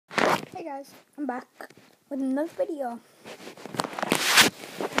Hey guys, I'm back with another video,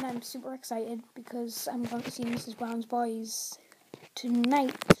 and I'm super excited because I'm going to see Mrs. Brown's Boys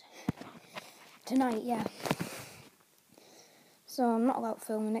tonight, yeah. So I'm not allowed to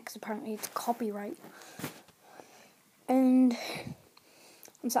film it because apparently it's copyright. And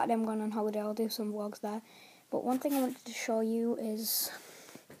on Saturday I'm going on holiday, I'll do some vlogs there. But one thing I wanted to show you is,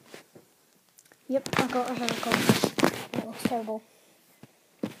 yep, I got a haircut. It looks terrible.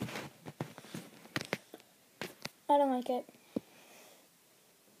 I don't like it.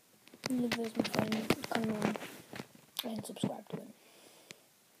 There's my friend coming on and subscribe to it.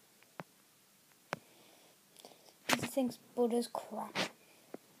 He thinks Buddha's crap.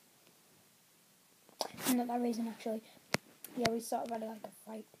 Not that reason, actually. Yeah, we sort of had like a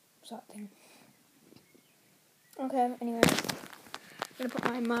fight sort of thing. Okay, anyway. I'm gonna put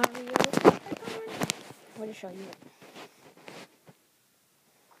my Mario on. I'm gonna show you it.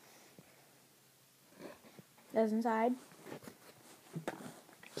 There's inside.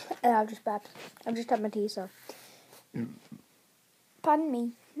 I've just had my tea, so pardon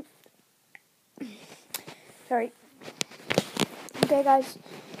me. Sorry. Okay, guys.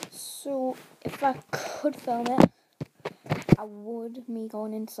 So if I could film it, I would. Me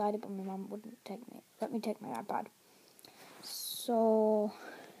going inside it, but my mum wouldn't let me take my iPad. So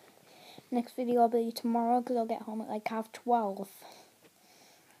next video will be tomorrow because I'll get home at like 12:30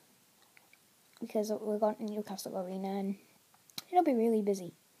 because we're going to Newcastle Arena and it'll be really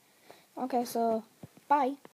busy. Okay, so bye.